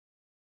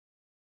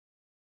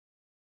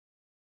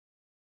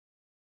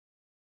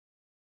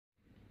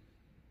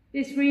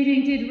This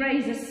reading did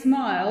raise a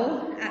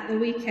smile at the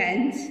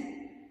weekend.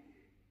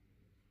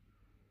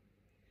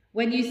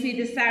 When you see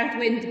the south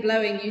wind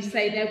blowing, you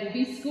say there will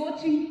be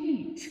scorching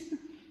heat.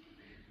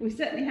 We've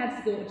certainly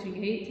had scorching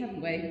heat,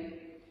 haven't we?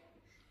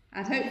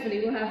 And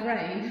hopefully we'll have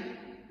rain.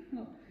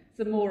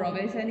 Some more of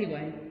it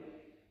anyway.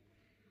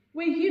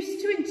 We're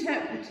used to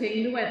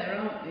interpreting the weather,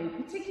 aren't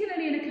we?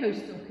 Particularly in a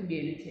coastal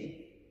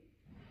community.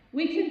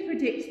 We can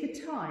predict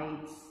the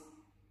tides.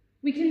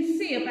 We can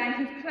see a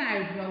bank of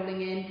cloud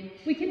rolling in.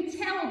 We can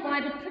tell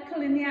by the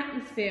prickle in the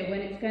atmosphere when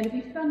it's going to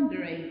be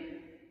thundering.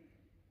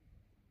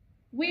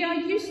 We are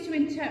used to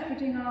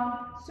interpreting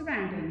our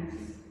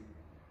surroundings.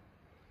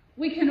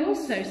 We can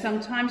also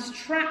sometimes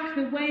track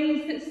the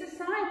ways that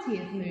society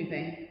is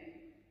moving.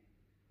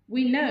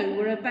 We know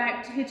we're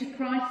about to hit a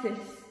crisis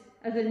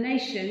as a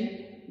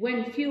nation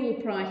when fuel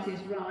prices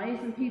rise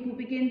and people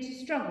begin to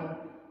struggle.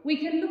 We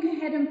can look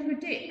ahead and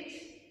predict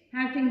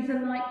how things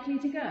are likely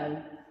to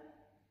go.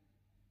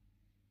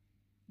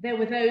 There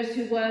were those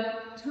who were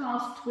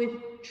tasked with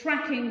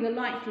tracking the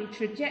likely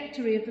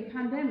trajectory of the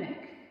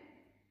pandemic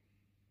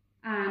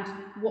and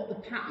what the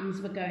patterns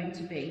were going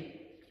to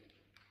be.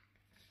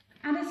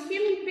 And as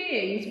human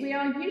beings, we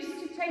are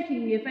used to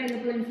taking the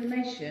available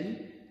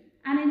information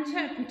and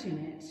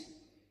interpreting it.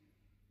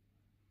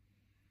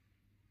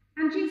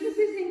 And Jesus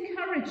is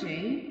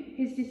encouraging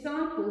his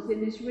disciples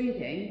in this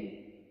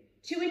reading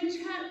to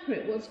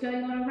interpret what's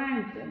going on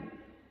around them,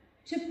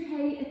 to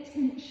pay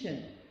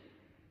attention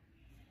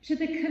to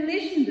the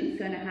collision that's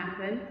going to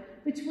happen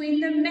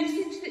between the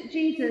message that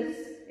Jesus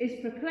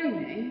is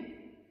proclaiming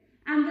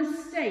and the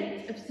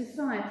state of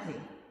society.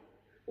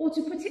 Or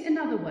to put it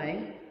another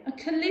way, a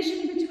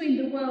collision between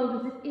the world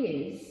as it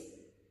is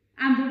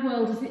and the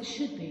world as it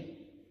should be.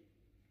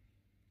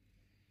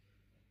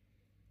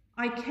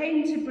 I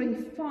came to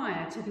bring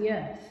fire to the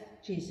earth,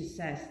 Jesus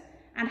says,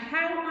 and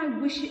how I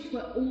wish it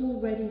were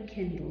already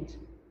kindled.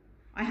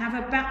 I have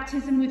a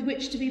baptism with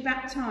which to be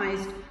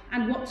baptized,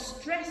 and what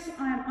stress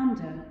I am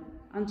under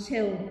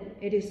until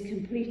it is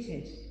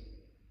completed.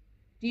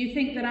 Do you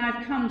think that I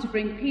have come to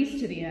bring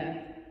peace to the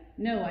earth?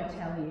 No, I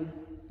tell you,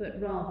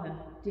 but rather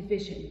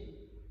division.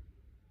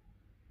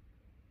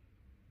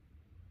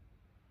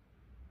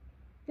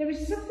 There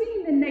is something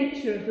in the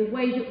nature of the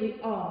way that we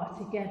are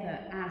together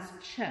as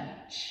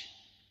church,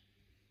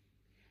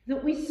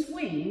 that we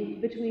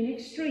swing between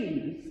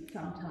extremes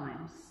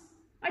sometimes.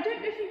 I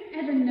don't know if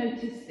you've ever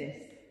noticed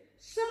this.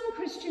 Some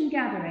Christian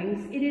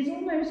gatherings, it is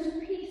almost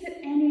peace at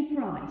any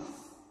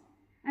price,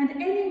 and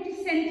any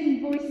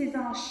dissenting voices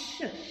are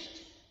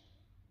shushed.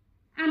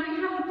 And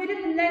we have a bit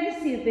of a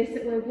legacy of this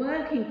that we're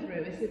working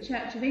through as the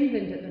Church of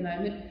England at the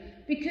moment,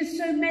 because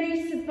so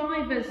many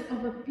survivors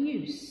of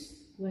abuse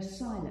were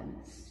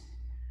silenced.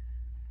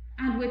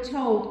 And we're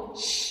told,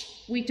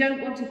 shh, we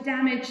don't want to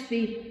damage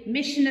the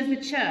mission of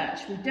the church.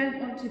 We don't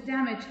want to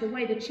damage the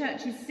way the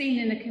church is seen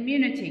in the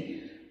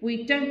community.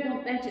 We don't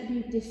want there to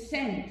be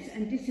dissent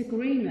and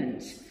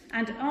disagreement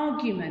and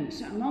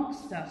argument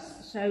amongst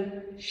us. So,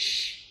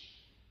 shh.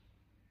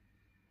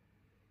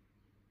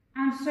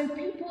 And so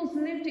people's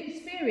lived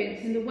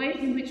experience and the ways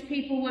in which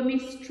people were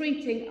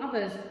mistreating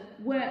others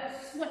were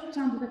swept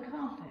under the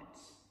carpet.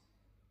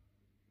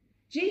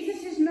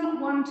 Jesus is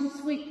not one to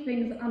sweep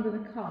things under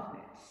the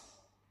carpet.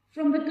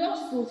 From the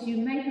Gospels, you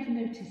may have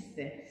noticed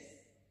this.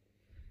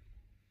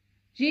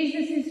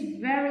 Jesus is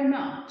very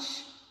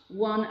much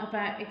one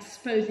about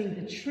exposing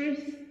the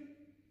truth,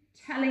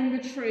 telling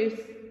the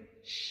truth,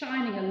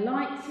 shining a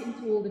light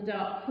into all the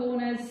dark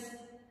corners,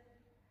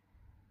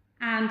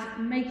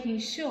 and making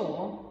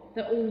sure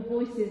that all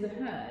voices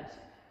are heard.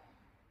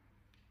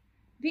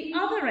 The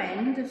other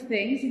end of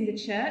things in the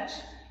church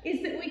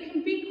is that we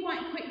can be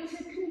quite quick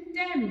to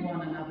condemn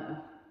one another,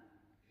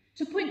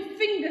 to point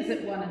fingers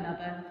at one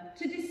another,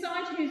 to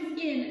decide who's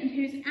in and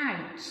who's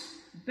out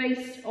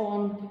based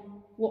on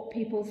what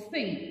people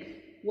think,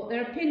 what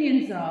their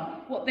opinions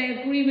are, what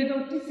they agree with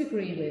or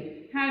disagree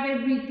with, how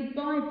they read the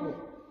Bible,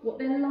 what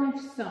their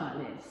lifestyle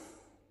is.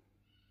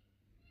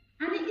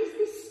 And it is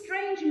this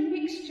strange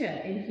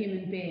mixture in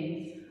human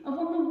beings of,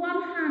 on the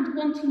one hand,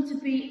 wanting to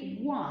be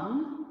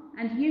one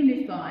and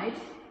unified,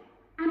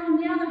 and on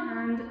the other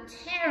hand,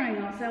 tearing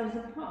ourselves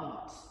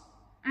apart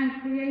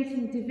and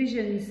creating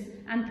divisions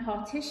and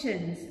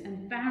partitions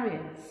and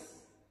barriers.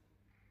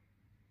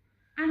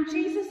 And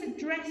Jesus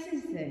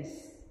addresses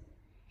this.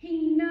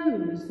 He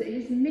knows that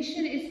his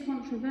mission is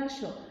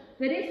controversial,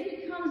 that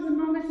if he comes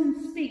among us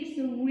and speaks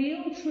the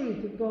real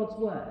truth of God's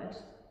word,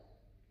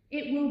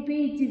 it will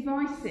be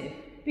divisive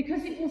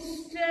because it will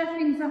stir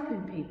things up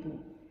in people.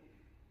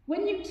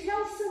 When you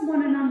tell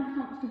someone an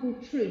uncomfortable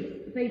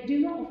truth, they do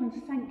not often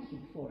thank you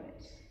for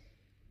it.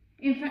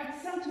 In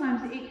fact,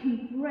 sometimes it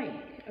can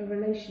break a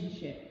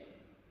relationship.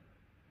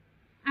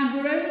 And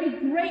we're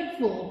only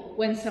grateful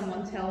when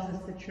someone tells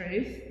us the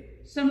truth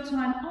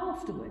sometime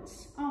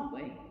afterwards, aren't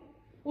we?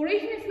 Or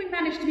even if we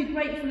manage to be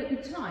grateful at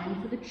the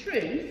time for the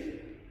truth,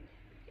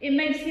 it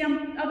makes the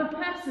other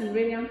person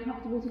really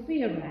uncomfortable to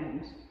be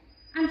around.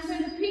 And so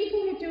the people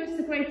who do us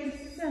the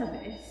greatest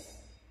service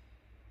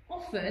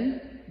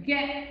often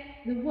get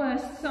the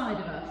worst side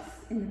of us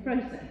in the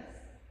process.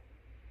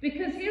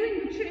 Because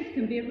hearing the truth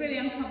can be a really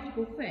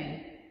uncomfortable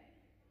thing.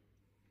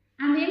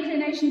 And the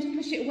inclination to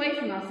push it away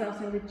from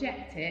ourselves and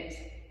reject it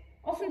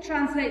often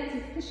translates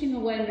as pushing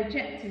away and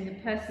rejecting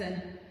the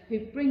person who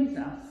brings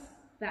us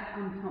that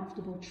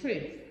uncomfortable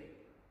truth.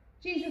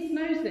 Jesus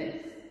knows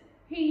this.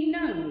 He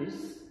knows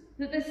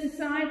that the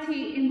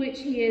society in which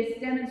he is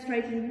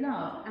demonstrating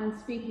love and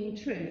speaking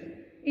truth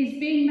is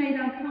being made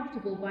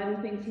uncomfortable by the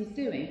things he's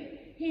doing.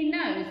 He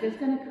knows there's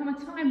going to come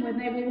a time when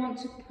they will want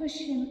to push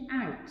him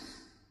out,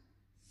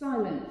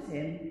 silence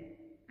him,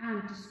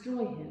 and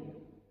destroy him.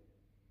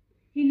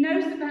 He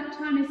knows that that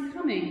time is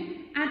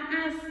coming, and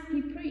as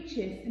he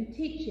preaches and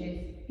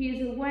teaches, he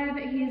is aware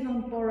that he is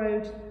on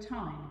borrowed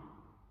time.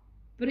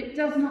 But it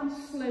does not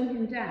slow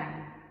him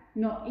down,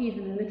 not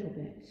even a little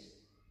bit.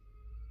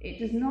 It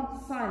does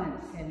not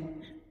silence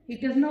him. He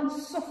does not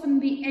soften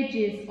the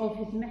edges of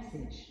his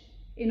message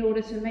in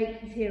order to make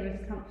his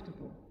hearers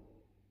comfortable.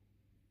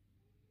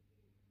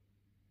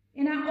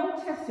 In our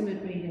Old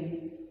Testament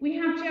reading, we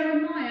have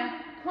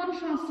Jeremiah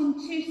contrasting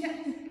two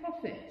sets of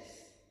prophets.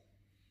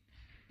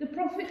 The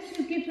prophets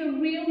who give the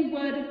real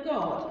word of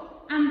God,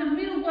 and the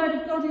real word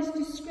of God is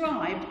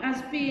described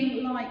as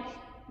being like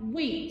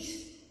wheat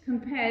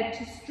compared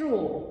to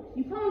straw.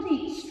 You can't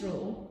eat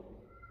straw.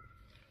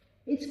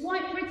 It's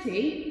quite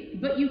pretty,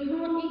 but you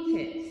can't eat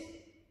it.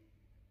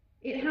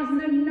 It has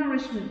no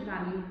nourishment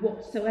value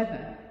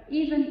whatsoever,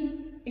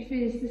 even if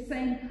it is the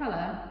same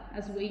colour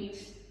as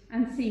wheat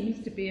and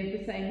seems to be of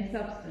the same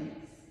substance.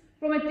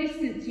 From a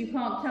distance you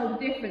can't tell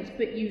the difference,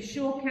 but you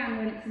sure can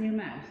when it's in your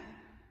mouth.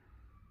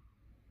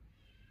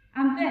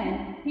 And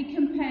then he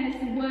compares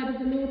the word of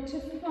the Lord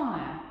to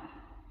fire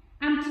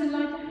and to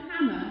like a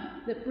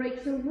hammer that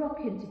breaks a rock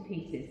into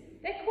pieces.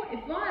 They're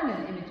quite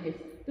violent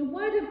images. The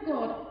word of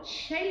God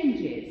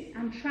changes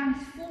and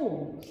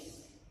transforms.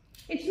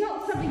 It's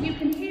not something you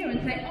can hear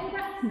and say, oh,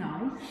 that's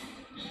nice,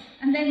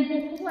 and then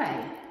walk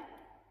away,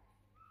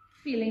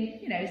 feeling,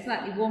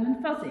 slightly warm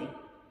and fuzzy.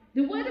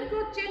 The word of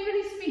God,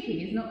 generally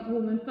speaking, is not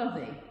warm and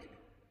fuzzy.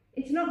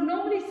 It's not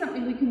normally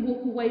something we can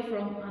walk away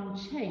from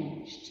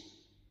unchanged.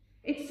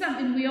 It's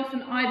something we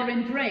often either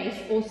embrace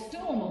or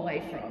storm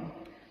away from,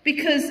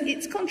 because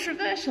it's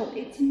controversial,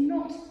 it's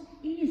not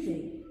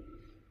easy.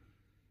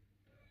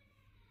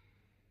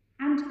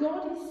 And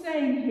God is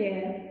saying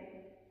here,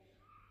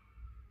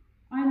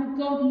 I'm a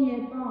God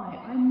nearby,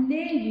 I'm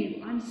near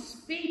you, I'm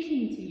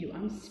speaking to you,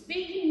 I'm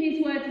speaking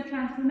these words of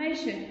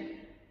transformation,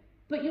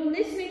 but you're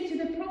listening to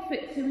the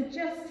prophets who are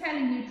just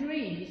telling you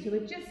dreams, who are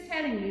just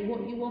telling you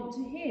what you want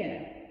to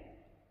hear.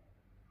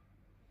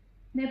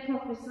 They're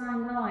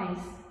prophesying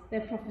lies,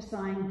 they're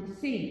prophesying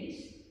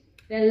deceit.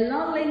 They're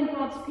lulling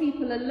God's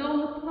people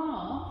along a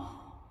path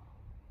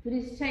that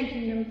is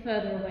taking them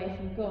further away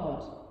from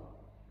God.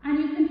 And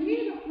you can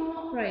hear the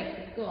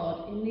heartbreak of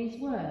God in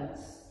these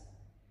words.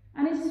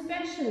 And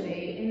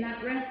especially in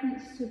that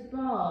reference to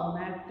Baal.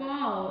 Now,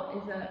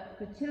 Baal is a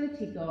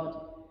fertility god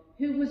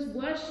who was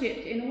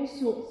worshipped in all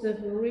sorts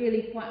of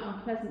really quite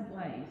unpleasant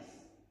ways,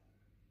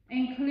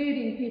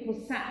 including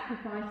people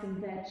sacrificing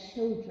their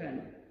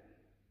children.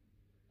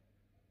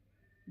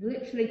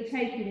 Literally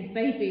taking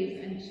babies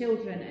and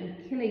children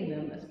and killing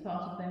them as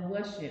part of their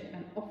worship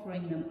and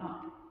offering them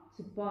up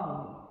to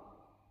Baal.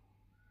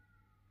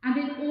 And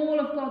in all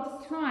of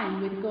God's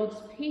time with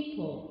God's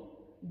people,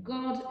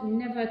 God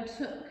never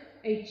took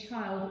a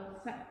child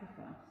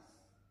sacrifice.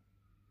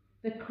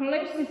 The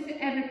closest it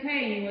ever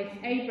came was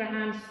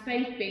Abraham's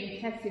faith being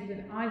tested with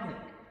Isaac,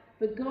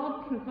 but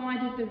God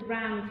provided the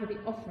ram for the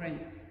offering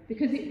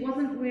because it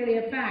wasn't really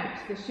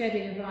about the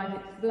shedding of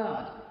Isaac's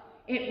blood.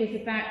 It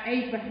was about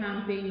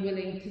Abraham being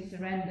willing to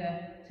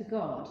surrender to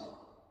God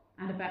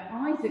and about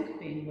Isaac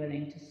being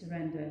willing to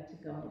surrender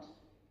to God.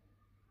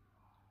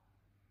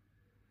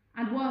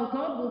 And while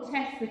God will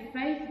test the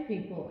faith of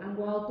people, and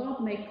while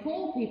God may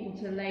call people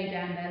to lay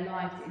down their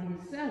lives in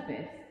his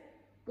service,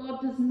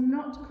 God does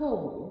not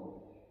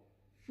call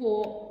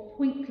for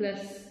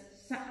pointless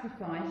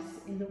sacrifice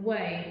in the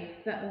way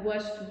that the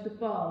worship of the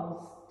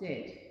Baals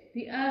did.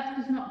 The earth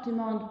does not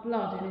demand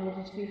blood in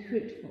order to be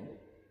fruitful,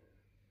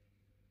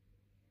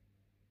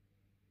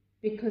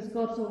 because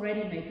God's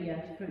already made the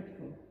earth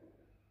fruitful.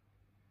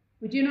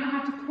 We do not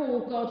have to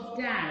call God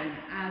down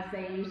as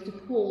they used to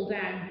call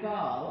down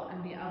Baal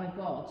and the other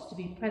gods to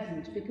be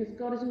present, because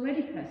God is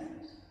already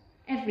present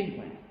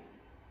everywhere.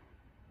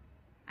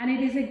 And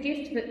it is a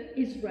gift that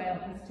Israel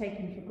has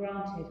taken for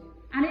granted.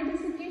 And it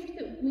is a gift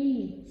that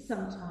we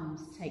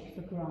sometimes take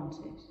for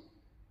granted.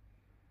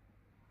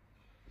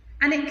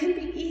 And it can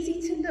be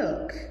easy to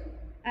look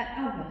at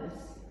others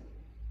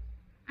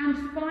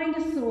and find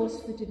a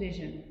source for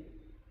division.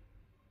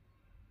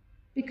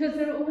 Because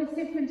there are always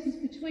differences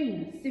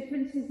between us,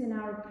 differences in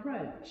our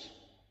approach.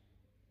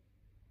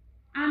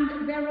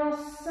 And there are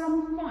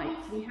some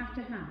fights we have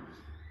to have.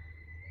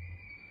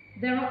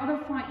 There are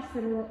other fights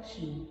that are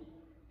optional.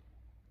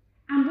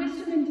 And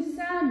wisdom and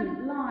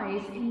discernment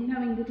lies in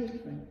knowing the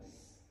difference.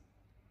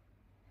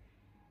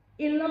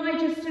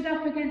 Elijah stood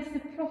up against the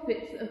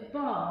prophets of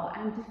Baal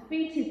and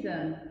defeated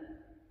them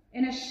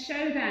in a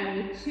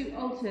showdown with 2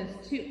 altars,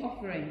 2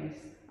 offerings,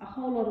 a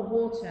whole lot of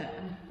water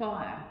and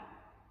fire,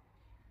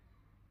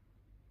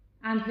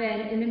 and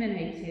then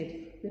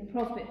eliminated the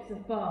prophets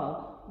of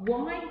Baal.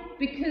 Why?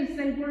 Because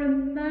they were a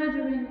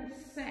murdering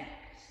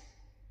sect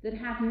that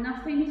had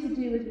nothing to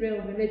do with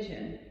real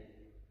religion,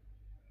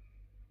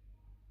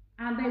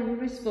 and they were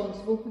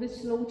responsible for the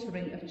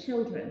slaughtering of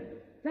children.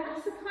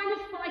 That's the kind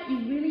of fight you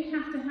really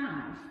have to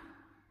have,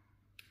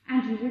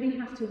 and you really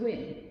have to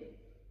win.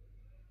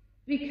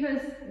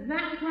 Because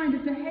that kind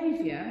of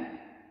behaviour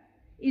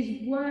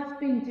is worth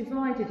being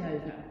divided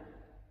over.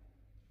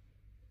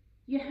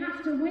 You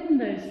have to win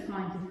those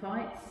kinds of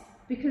fights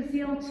because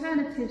the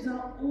alternatives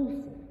are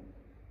awful.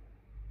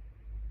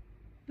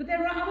 But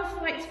there are other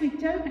fights we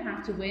don't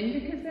have to win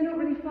because they're not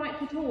really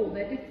fights at all,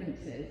 they're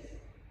differences.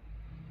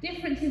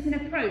 Differences in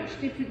approach,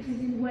 differences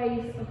in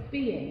ways of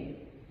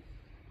being.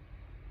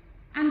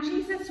 And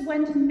Jesus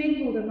went and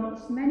mingled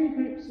amongst many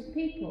groups of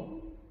people.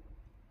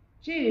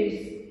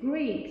 Jews,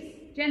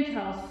 Greeks,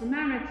 Gentiles,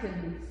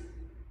 Samaritans,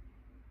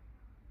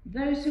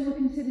 those who were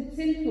considered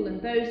sinful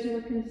and those who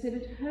were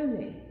considered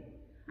holy.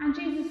 And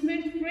Jesus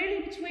moved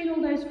freely between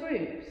all those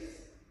groups.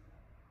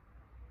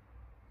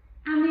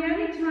 And the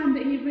only time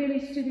that he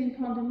really stood in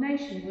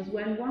condemnation was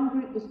when one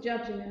group was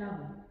judging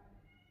another.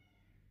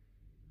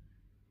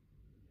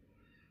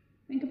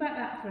 Think about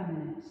that for a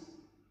minute.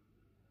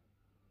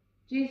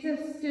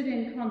 Jesus stood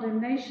in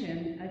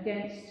condemnation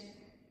against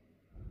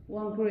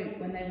one group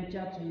when they were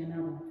judging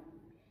another.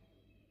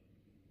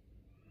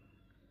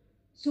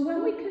 So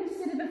when we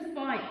consider the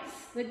fights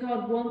that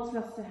God wants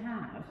us to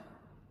have,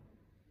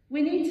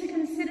 we need to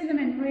consider them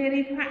in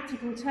really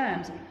practical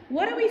terms.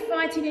 What are we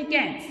fighting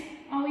against?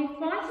 Are we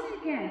fighting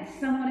against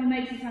someone who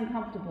makes us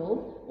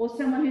uncomfortable or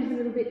someone who's a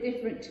little bit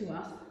different to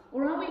us?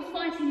 Or are we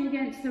fighting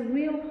against the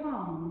real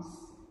harms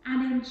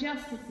and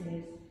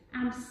injustices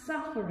and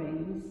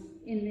sufferings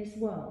in this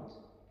world?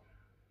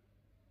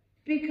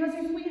 Because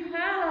if we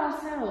hurl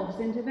ourselves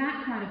into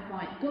that kind of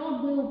fight,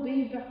 God will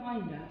be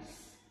behind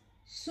us,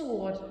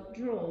 sword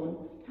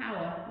drawn,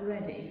 power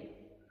ready.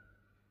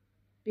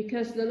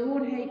 Because the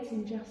Lord hates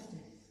injustice.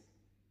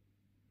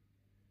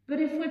 But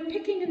if we're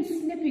picking and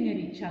snipping at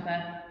each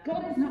other,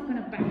 God is not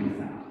going to back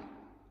us up.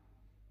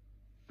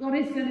 God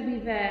is going to be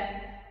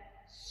there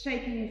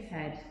shaking his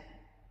head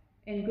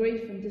in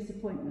grief and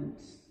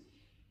disappointment.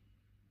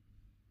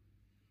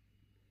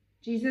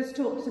 Jesus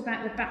talks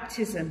about the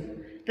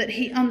baptism that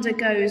he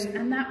undergoes,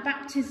 and that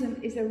baptism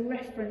is a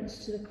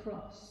reference to the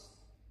cross.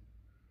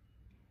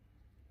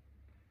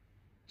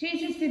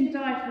 Jesus didn't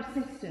die for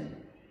a system.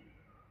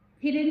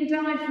 He didn't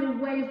die for a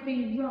way of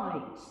being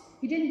right.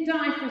 He didn't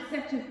die for a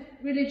set of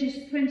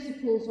religious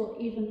principles or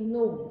even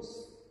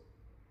laws.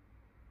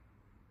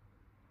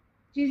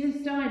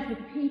 Jesus died for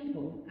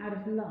people out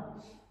of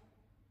love.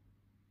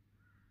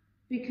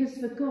 Because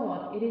for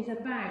God, it is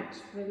about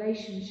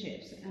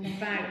relationships and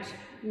about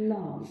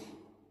love.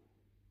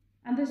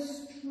 And the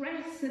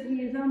stress that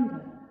he is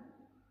under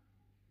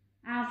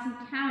as he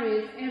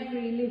carries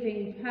every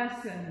living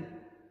person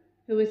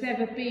who has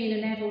ever been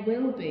and ever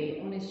will be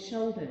on his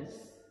shoulders,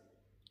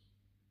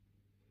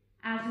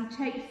 as he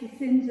takes the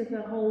sins of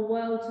the whole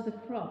world to the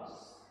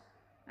cross,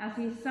 as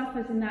he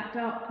suffers in that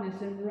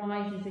darkness and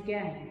rises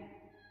again.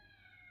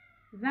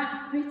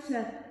 That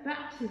bitter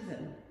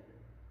baptism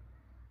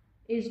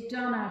is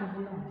done out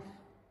of love.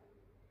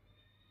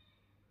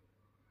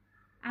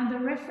 And the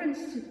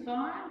reference to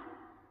fire,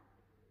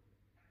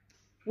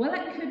 well,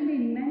 it could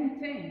mean many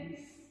things.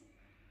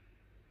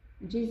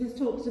 And Jesus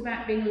talks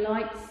about being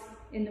lights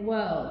in the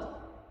world,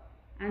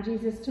 and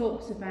Jesus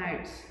talks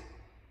about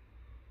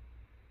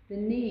the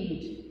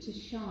need to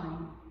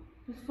shine.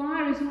 The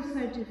fire is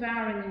also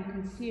devouring and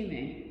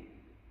consuming.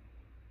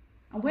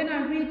 And when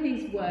I read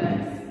these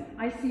words,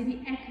 I see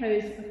the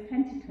echoes of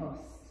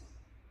Pentecost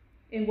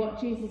in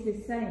what Jesus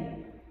is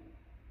saying.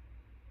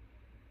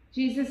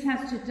 Jesus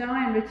has to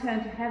die and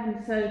return to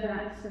heaven so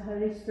that the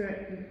Holy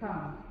Spirit can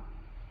come,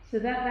 so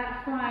that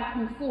that fire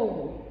can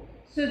fall,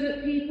 so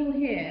that people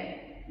hear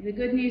the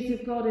good news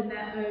of God in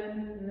their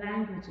own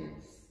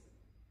languages.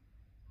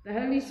 The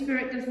Holy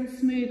Spirit doesn't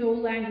smooth all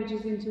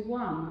languages into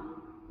one.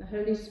 The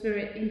Holy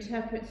Spirit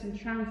interprets and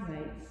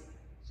translates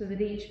so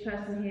that each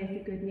person hears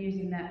the good news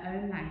in their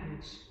own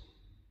language.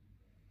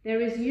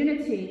 There is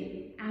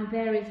unity and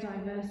there is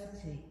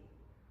diversity.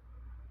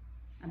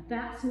 And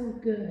that's all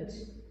good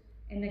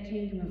in the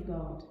kingdom of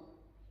God.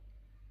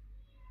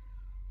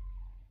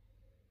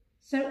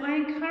 So I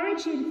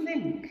encourage you to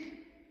think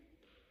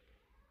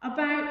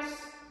about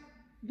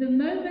the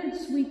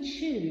moments we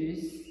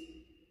choose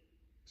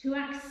to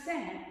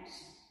accept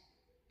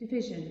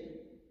division,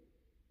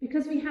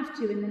 because we have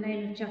to in the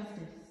name of justice,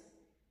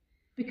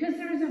 because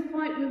there is a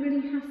fight we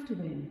really have to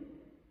win,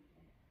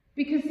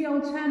 because the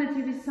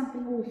alternative is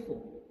something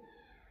awful,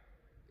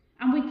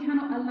 and we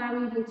cannot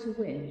allow evil to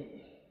win.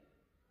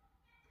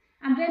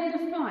 And then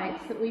the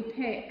fights that we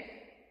pick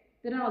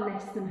that are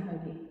less than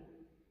holy,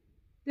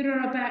 that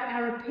are about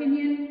our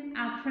opinion,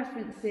 our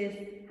preferences,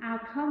 our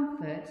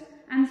comfort,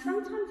 and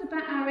sometimes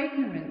about our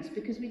ignorance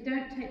because we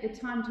don't take the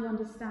time to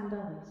understand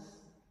others.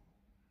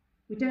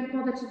 We don't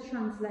bother to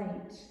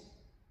translate.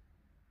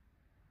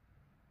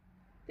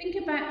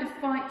 Think about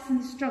the fights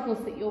and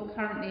struggles that you're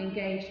currently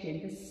engaged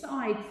in, the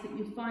sides that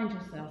you find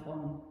yourself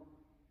on.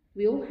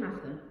 We all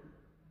have them.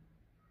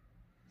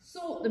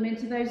 Sort them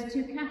into those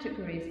two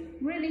categories.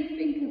 Really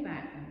think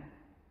about them.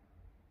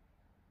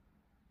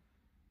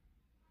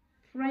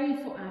 Pray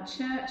for our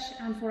church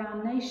and for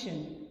our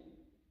nation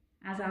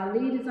as our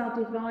leaders are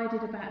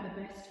divided about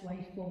the best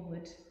way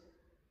forward.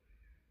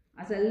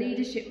 As a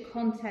leadership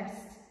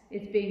contest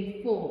is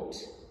being fought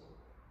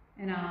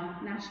in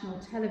our national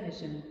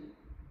television.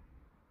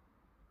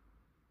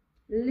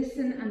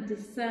 Listen and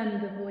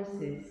discern the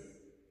voices.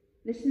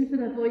 Listen for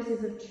the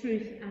voices of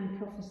truth and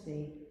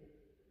prophecy.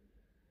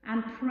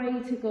 And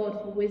pray to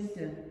God for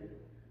wisdom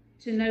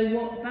to know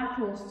what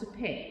battles to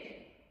pick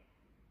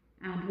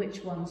and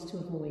which ones to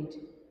avoid.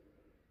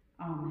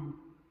 Amen.